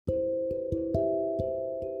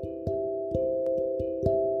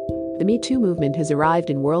The Me Too movement has arrived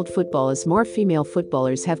in world football as more female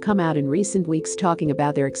footballers have come out in recent weeks talking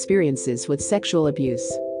about their experiences with sexual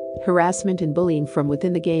abuse, harassment and bullying from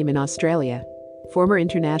within the game in Australia. Former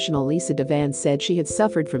international Lisa Devan said she had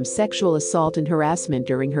suffered from sexual assault and harassment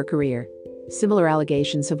during her career. Similar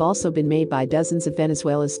allegations have also been made by dozens of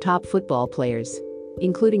Venezuela's top football players,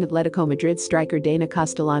 including Atletico Madrid striker Dana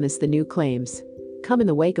Castellanos. The new claims come in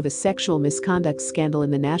the wake of a sexual misconduct scandal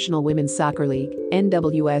in the National Women's Soccer League,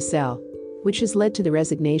 NWSL, which has led to the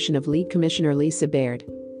resignation of League Commissioner Lisa Baird.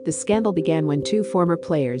 The scandal began when two former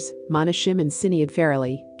players, Mana Shim and Sinead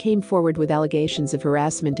Farrelly, came forward with allegations of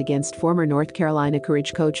harassment against former North Carolina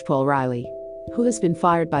Courage coach Paul Riley, who has been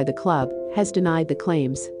fired by the club, has denied the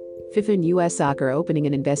claims. FIFA and U.S. Soccer are opening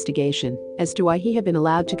an investigation as to why he had been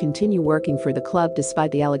allowed to continue working for the club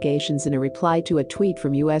despite the allegations. In a reply to a tweet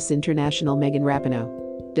from U.S. international Megan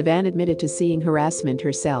Rapinoe, Devan admitted to seeing harassment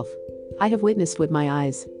herself. "I have witnessed with my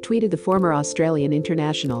eyes," tweeted the former Australian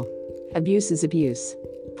international. "Abuse is abuse.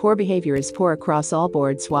 Poor behavior is poor across all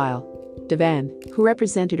boards." While Devan, who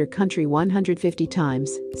represented her country 150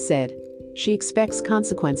 times, said she expects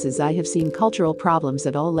consequences. "I have seen cultural problems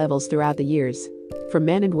at all levels throughout the years. From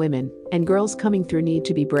men and women, and girls coming through need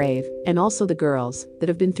to be brave, and also the girls that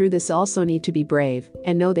have been through this also need to be brave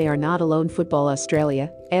and know they are not alone." Football Australia,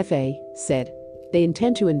 FA, said they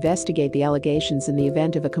intend to investigate the allegations in the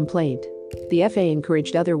event of a complaint. The FA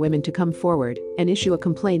encouraged other women to come forward and issue a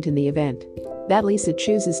complaint in the event that Lisa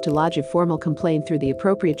chooses to lodge a formal complaint through the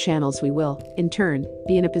appropriate channels. "We will, in turn,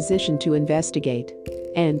 be in a position to investigate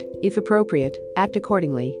and, if appropriate, act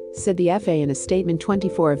accordingly," said the FA in a statement.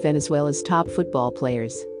 24 of Venezuela's top football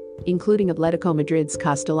players, including Atletico Madrid's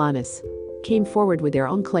Castellanos, came forward with their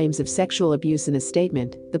own claims of sexual abuse. In a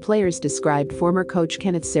statement, the players described former coach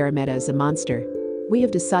Kenneth Sarameta as a monster. "We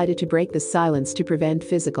have decided to break the silence to prevent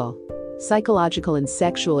physical, psychological and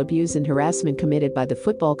sexual abuse and harassment committed by the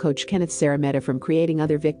football coach Kenneth Sarameta from creating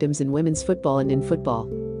other victims in women's football and in football."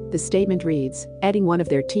 The statement reads, adding one of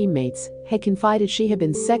their teammates had confided she had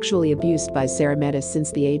been sexually abused by Sarameta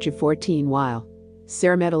since the age of 14. While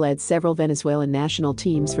Sarameta led several Venezuelan national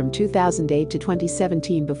teams from 2008 to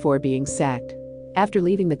 2017 before being sacked. After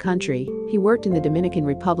leaving the country, he worked in the Dominican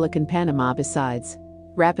Republic and Panama. Besides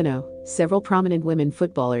Rapinoe, several prominent women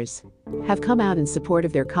footballers have come out in support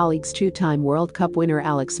of their colleagues. Two-time World Cup winner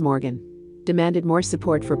Alex Morgan demanded more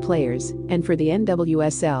support for players and for the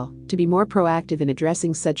NWSL to be more proactive in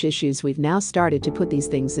addressing such issues. "We've now started to put these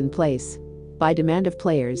things in place by demand of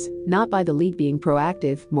players, not by the league being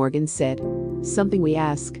proactive," Morgan said. "Something we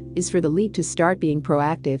ask is for the league to start being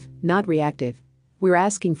proactive, not reactive. We're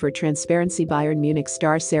asking for transparency." Bayern Munich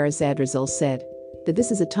star Sarah Zadrazil said that this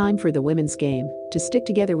is a time for the women's game to stick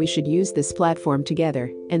together. "We should use this platform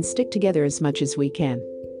together and stick together as much as we can.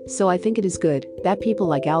 So I think it is good that people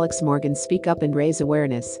like Alex Morgan speak up and raise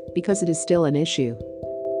awareness, because it is still an issue."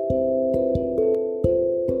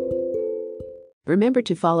 Remember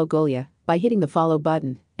to follow Golia by hitting the follow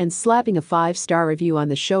button and slapping a 5-star review on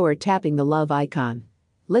the show or tapping the love icon.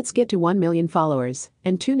 Let's get to 1 million followers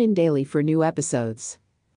and tune in daily for new episodes.